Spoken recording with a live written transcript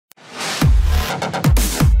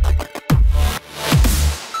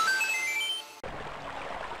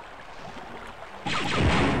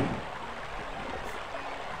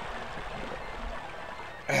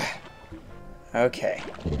Okay.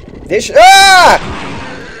 This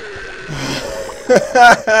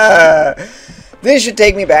should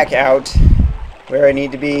take me back out where I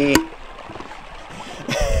need to be.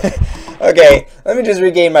 Okay, let me just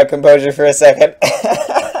regain my composure for a second.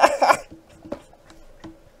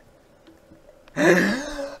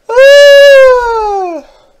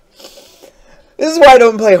 This is why I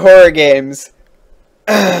don't play horror games.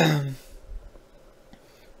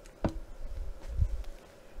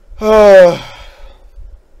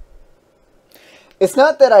 It's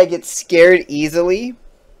not that I get scared easily.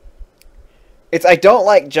 It's I don't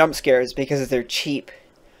like jump scares because they're cheap.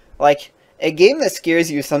 Like, a game that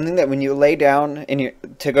scares you is something that when you lay down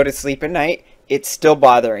to go to sleep at night, it's still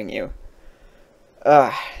bothering you.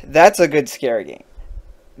 That's a good scare game.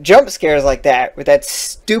 Jump scares like that, with that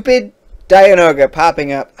stupid Dianoga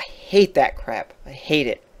popping up, I hate that crap. I hate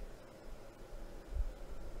it.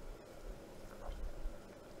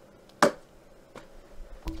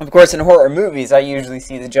 Of course, in horror movies, I usually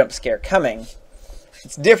see the jump scare coming.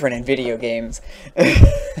 It's different in video games.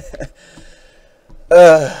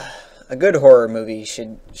 A good horror movie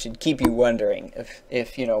should keep you wondering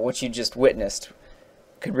if you know what you just witnessed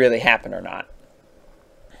could really happen or not.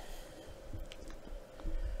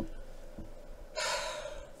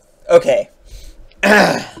 Okay.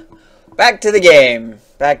 Back to the game.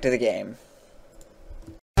 Back to the game.